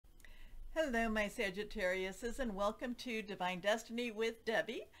Hello, my Sagittariuses, and welcome to Divine Destiny with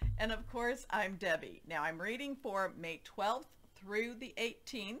Debbie. And of course, I'm Debbie. Now, I'm reading for May 12th through the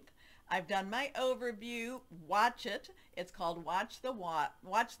 18th. I've done my overview. Watch it. It's called Watch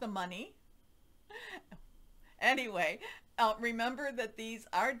the Money. Anyway, remember that these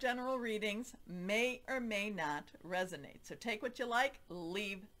are general readings, may or may not resonate. So take what you like,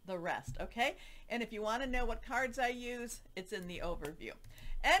 leave the rest, okay? And if you want to know what cards I use, it's in the overview.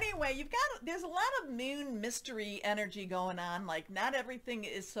 Anyway, there's a lot of moon mystery energy going on. Like, not everything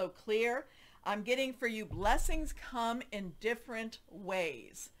is so clear. I'm getting for you, blessings come in different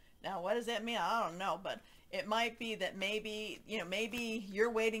ways. Now, what does that mean? I don't know, but it might be that maybe you're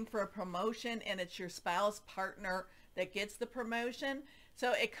waiting for a promotion and it's your spouse, partner that gets the promotion.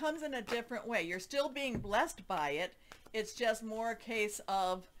 So it comes in a different way. You're still being blessed by it. It's just more a case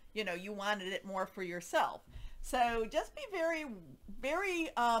of, you wanted it more for yourself. So just be very, very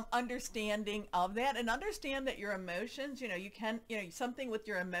understanding of that, and understand that your emotions, you can, something with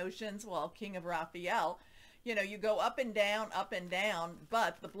your emotions, well, King of Raphael, you go up and down,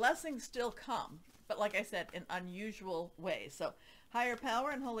 but the blessings still come. But like I said, in unusual ways. So higher power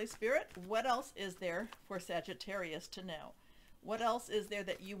and Holy Spirit, what else is there for Sagittarius to know? What else is there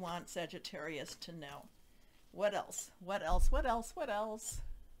that you want Sagittarius to know? What else? What else? What else? What else?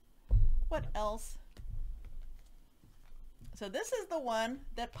 What else? So this is the one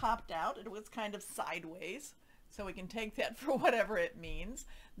that popped out. It was kind of sideways, so we can take that for whatever it means.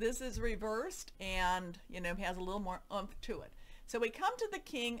 This is reversed and, has a little more oomph to it. So we come to the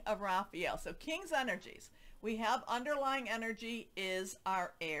King of Raphael. So King's energies. We have underlying energy is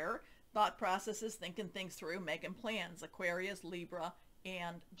our air, thought processes, thinking things through, making plans, Aquarius, Libra,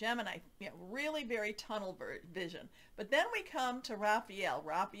 and Gemini. Really very tunnel vision. But then we come to Raphael.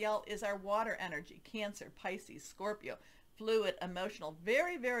 Raphael is our water energy, Cancer, Pisces, Scorpio, fluid, emotional,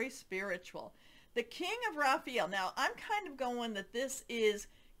 very, very spiritual. The King of Raphael. Now, I'm kind of going that this is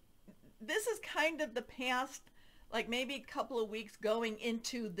kind of the past, like maybe a couple of weeks going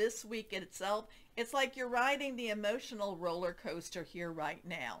into this week itself. It's like you're riding the emotional roller coaster here right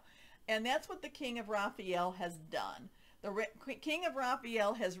now. And that's what the King of Raphael has done. The King of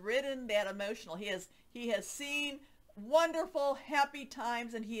Raphael has ridden that emotional. He has seen wonderful, happy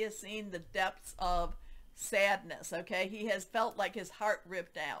times, and he has seen the depths of sadness, okay? He has felt like his heart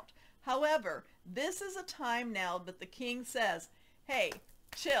ripped out. However, this is a time now that the king says, hey,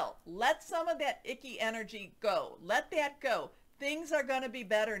 chill, let some of that icky energy go. Let that go. Things are going to be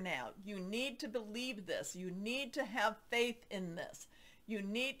better now. You need to believe this. You need to have faith in this. You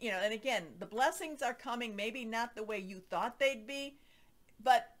need, and again, the blessings are coming, maybe not the way you thought they'd be,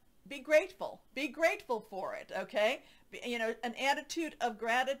 but be grateful. Be grateful for it, okay? An attitude of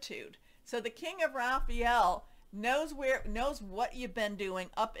gratitude. So the King of Raphael knows what you've been doing,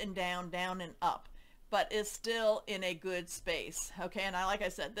 up and down and up, but is still in a good space. Okay, and like I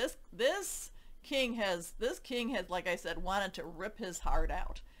said, this king has, like I said, wanted to rip his heart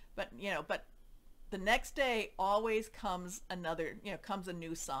out. But but the next day always comes another, comes a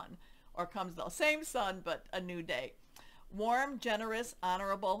new sun, or comes the same sun but a new day. Warm, generous,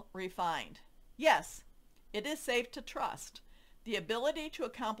 honorable, refined. Yes, it is safe to trust. The ability to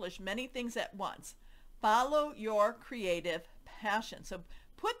accomplish many things at once. Follow your creative passion. So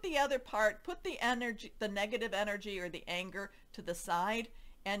put the other part, put the energy, the negative energy or the anger to the side,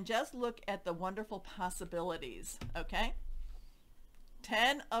 and just look at the wonderful possibilities, okay?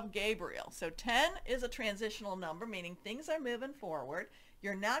 10 of Gabriel. So 10 is a transitional number, meaning things are moving forward.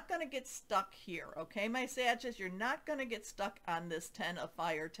 You're not going to get stuck here, okay, my Sagittarius? You're not going to get stuck on this 10 of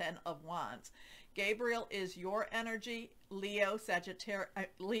fire, 10 of wands. Gabriel is your energy, Leo, Sagittarius,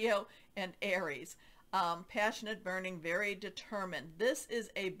 Leo and Aries. Passionate, burning, very determined. This is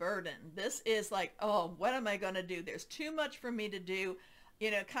a burden. This is like, oh, what am I going to do? There's too much for me to do.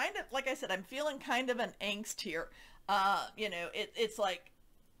 Kind of, like I said, I'm feeling kind of an angst here. It's like,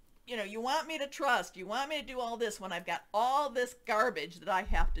 you want me to trust. You want me to do all this when I've got all this garbage that I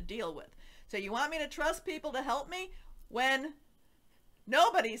have to deal with. So you want me to trust people to help me when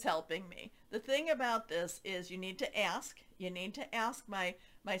nobody's helping me. The thing about this is you need to ask. You need to ask, my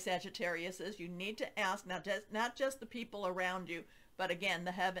Sagittariuses. You need to ask, not just the people around you, but again,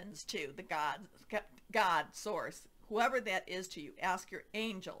 the heavens too, the God, source, whoever that is to you. Ask your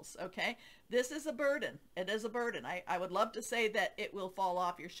angels, okay? This is a burden. It is a burden. I would love to say that it will fall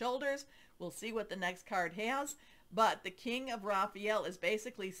off your shoulders. We'll see what the next card has. But the King of Raphael is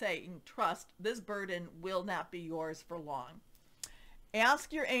basically saying, trust, this burden will not be yours for long.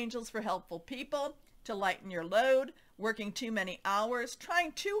 Ask your angels for helpful people to lighten your load, working too many hours,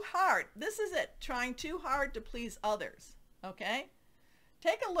 trying too hard. This is it, trying too hard to please others, okay?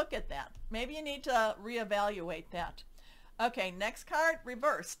 Take a look at that. Maybe you need to reevaluate that. Okay, next card,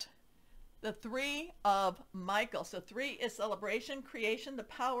 reversed. The Three of Michael. So 3 is celebration, creation, the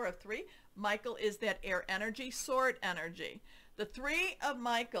power of 3. Michael is that air energy, sword energy. The 3 of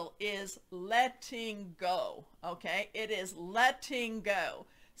Michael is letting go, okay? It is letting go.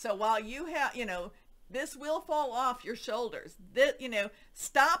 So while you have, this will fall off your shoulders. This,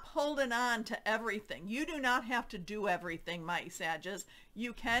 stop holding on to everything. You do not have to do everything, my Sagittarius.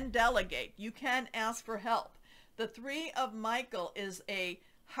 You can delegate. You can ask for help. The 3 of Michael is a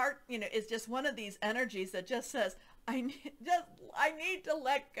heart, is just one of these energies that just says, I need to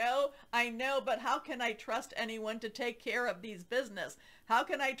let go. I know, but how can I trust anyone to take care of these business? How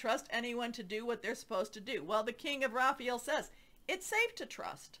can I trust anyone to do what they're supposed to do? Well, the King of Raphael says, it's safe to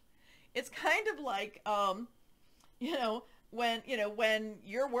trust. It's kind of like, when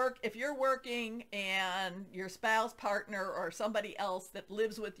if you're working and your spouse, partner, or somebody else that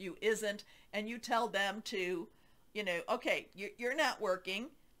lives with you isn't, and you tell them to, okay, you're not working,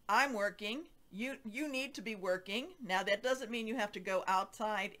 I'm working, you need to be working. Now, that doesn't mean you have to go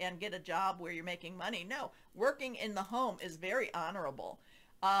outside and get a job where you're making money. No, working in the home is very honorable.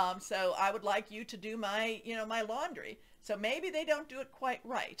 So I would like you to do my, my laundry. So maybe they don't do it quite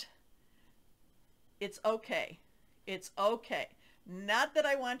right. It's okay. It's okay. Not that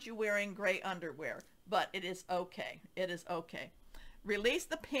I want you wearing gray underwear, but it is okay. It is okay. Release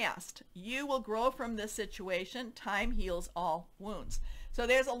the past. You will grow from this situation. Time heals all wounds. So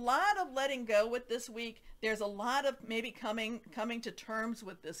there's a lot of letting go with this week. There's a lot of maybe coming to terms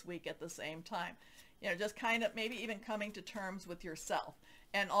with this week at the same time. Just kind of maybe even coming to terms with yourself,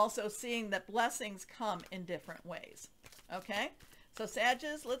 and also seeing that blessings come in different ways. Okay? So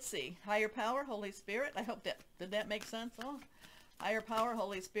Sagittarius, let's see. Higher power, Holy Spirit. I hope did that make sense? Oh, higher power,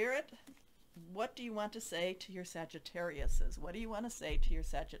 Holy Spirit. What do you want to say to your Sagittariuses? What do you want to say to your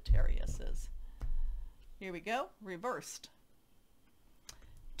Sagittariuses? Here we go. Reversed.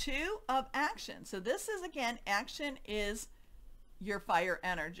 2 of action. So this is, again, action is your fire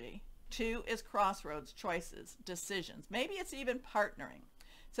energy. 2 is crossroads, choices, decisions. Maybe it's even partnering.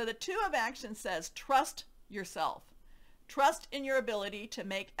 So the 2 of action says trust yourself. Trust in your ability to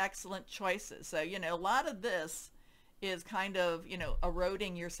make excellent choices. So, a lot of this is kind of,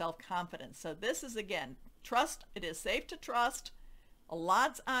 eroding your self-confidence. So this is, again, trust. It is safe to trust. A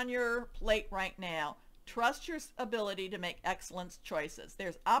lot's on your plate right now. Trust your ability to make excellent choices.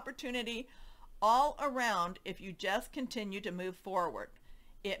 There's opportunity all around if you just continue to move forward.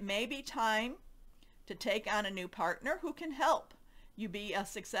 It may be time to take on a new partner who can help you be a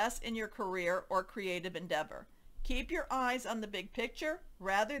success in your career or creative endeavor. Keep your eyes on the big picture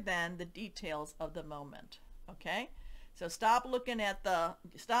rather than the details of the moment. Okay? So stop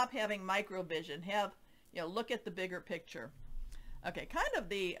having microvision. Look at the bigger picture. Okay, kind of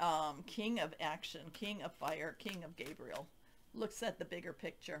the king of action, king of fire, king of Gabriel looks at the bigger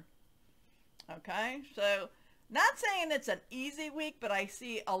picture. Okay, so not saying it's an easy week, but I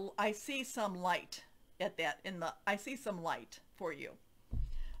see some light at that. I see some light for you.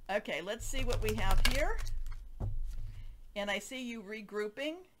 Okay, let's see what we have here. And I see you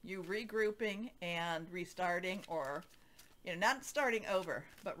regrouping and restarting, or not starting over,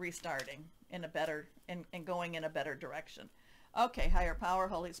 but restarting in a better and going in a better direction. Okay, higher power,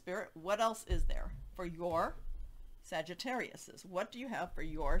 Holy Spirit, what else is there for your Sagittariuses? What do you have for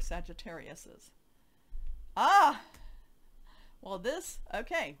your Sagittariuses? Well,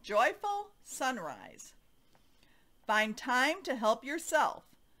 okay, joyful sunrise. Find time to help yourself,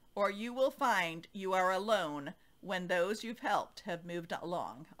 or you will find you are alone when those you've helped have moved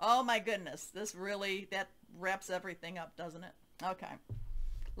along. Oh my goodness, that wraps everything up, doesn't it? Okay.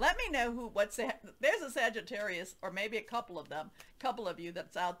 Let me know there's a Sagittarius, or maybe a couple of you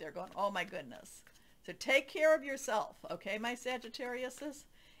that's out there going, oh my goodness. So take care of yourself, okay, my Sagittariuses?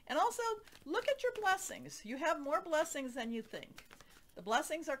 And also, look at your blessings. You have more blessings than you think. The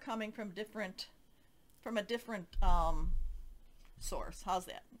blessings are coming from a different source. How's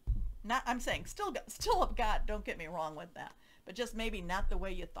that? I'm saying still of God, don't get me wrong with that, but just maybe not the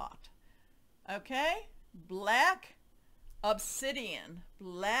way you thought. Okay? Black obsidian.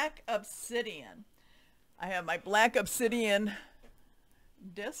 Black obsidian. I have my black obsidian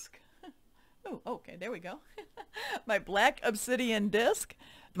disc. Oh, okay, there we go. My black obsidian disc,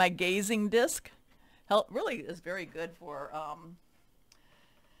 my gazing disc, really is very good for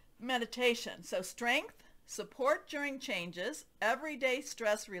meditation. So strength, support during changes, everyday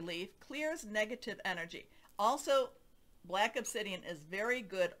stress relief, clears negative energy. Also, black obsidian is very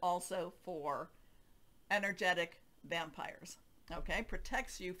good also for energetic vampires. Okay,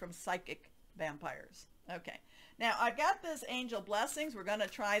 protects you from psychic vampires. Okay, Now I've got this angel blessings. We're going to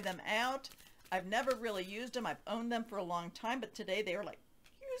try them out. I've never really used them. I've owned them for a long time, but today they were like,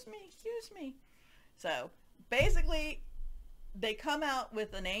 use me, use me. So basically they come out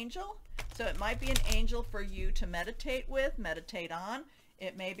with an angel. So it might be an angel for you to meditate with, meditate on.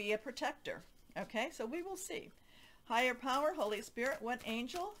 It may be a protector. Okay, so we will see. Higher power, Holy Spirit, what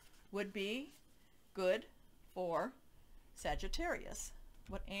angel would be good for Sagittarius?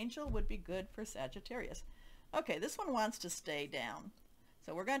 What angel would be good for Sagittarius? Okay, this one wants to stay down.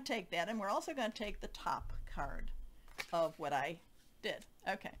 So we're going to take that, and we're also going to take the top card of what I did.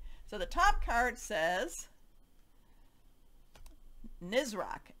 Okay, so the top card says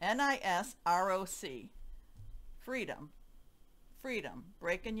Nisroch, N-I-S-R-O-C, freedom, freedom,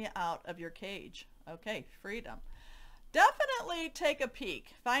 breaking you out of your cage. Okay, freedom. Definitely take a peek.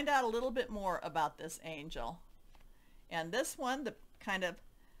 Find out a little bit more about this angel. And this one, the kind of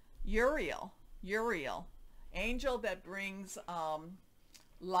Uriel, angel that brings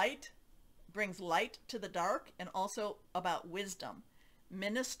light to the dark, and also about wisdom.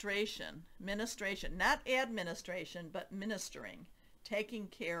 Ministration, not administration, but ministering, taking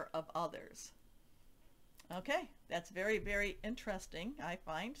care of others. Okay, that's very, very interesting, I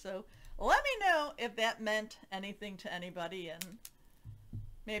find. So let me know if that meant anything to anybody, and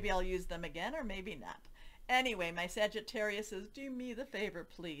maybe I'll use them again, or maybe not. Anyway, my Sagittariuses, do me the favor,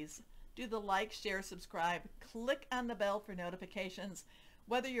 please. Do the like, share, subscribe, click on the bell for notifications.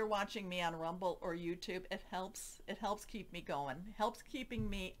 Whether you're watching me on Rumble or YouTube, it helps keep me going, helps keeping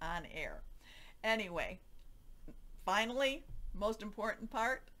me on air. Anyway, finally, most important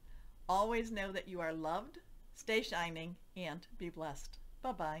part, always know that you are loved, stay shining, and be blessed.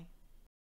 Bye-bye.